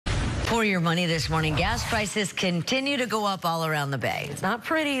For your money this morning, gas prices continue to go up all around the Bay. It's not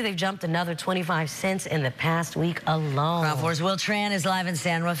pretty. They've jumped another 25 cents in the past week alone. Crowd 4's Will Tran is live in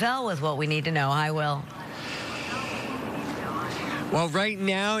San Rafael with what we need to know. Hi, Will. Well, right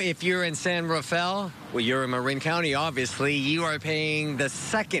now, if you're in San Rafael, well, you're in Marin County, obviously, you are paying the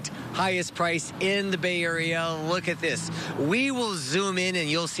second highest price in the Bay Area. Look at this. We will zoom in and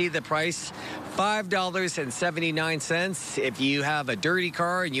you'll see the price. $5.79. If you have a dirty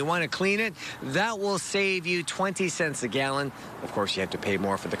car and you want to clean it, that will save you 20 cents a gallon. Of course, you have to pay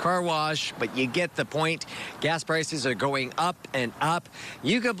more for the car wash, but you get the point. Gas prices are going up and up.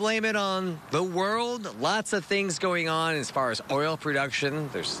 You could blame it on the world. Lots of things going on as far as oil production.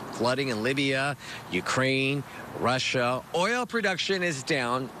 There's flooding in Libya, Ukraine, Russia. Oil production is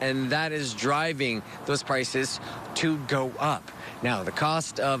down, and that is driving those prices to go up. Now, the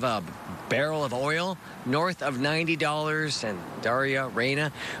cost of a barrel of oil north of $90, and Daria,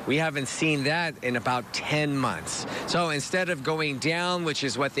 Reina, we haven't seen that in about 10 months. So instead of going down, which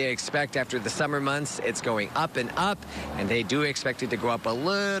is what they expect after the summer months, it's going up, and they do expect it to go up a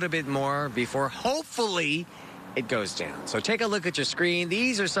little bit more before hopefully it goes down. So take a look at your screen.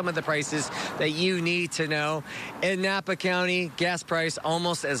 These are some of the prices that you need to know. In Napa County, gas price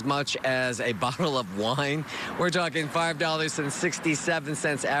almost as much as a bottle of wine. We're talking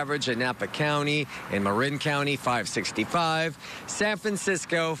 $5.67 average in Napa County. In Marin County, $5.65. San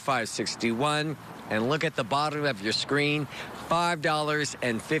Francisco, $5.61. And look at the bottom of your screen,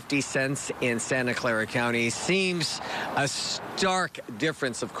 $5.50 in Santa Clara County. Seems a stark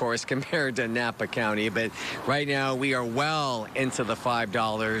difference, of course, compared to Napa County. But right now, we are well into the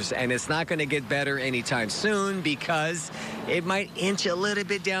 $5, and it's not going to get better anytime soon because it might inch a little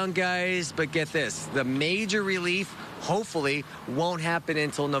bit down, guys. But get this, the major relief hopefully won't happen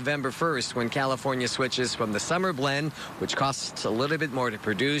until November 1st when California switches from the summer blend, which costs a little bit more to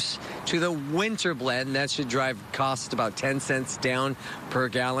produce, to the winter blend. That should drive costs about 10 cents down per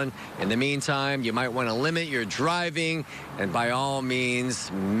gallon. In the meantime, you might want to limit your driving and by all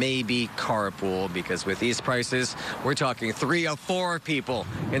means, maybe carpool, because with these prices, we're talking 3 or 4 people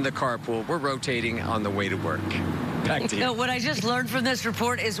in the carpool. We're rotating on the way to work. Back to you. No, what I just learned from this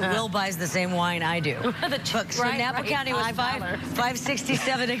report is Will buys the same wine I do. The Chuck, So Napa County was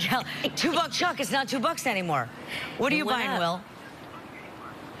 $5.67 a gallon. $2 Chuck. It's not $2 anymore. What are you buying, Will?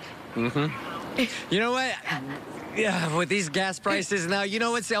 You know what? Yeah, with these gas prices now, you know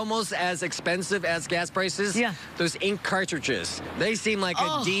what's almost as expensive as gas prices? Yeah. Those ink cartridges. They seem like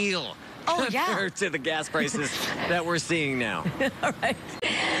a deal compared to the gas prices that we're seeing now. All right.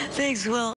 Thanks, Will.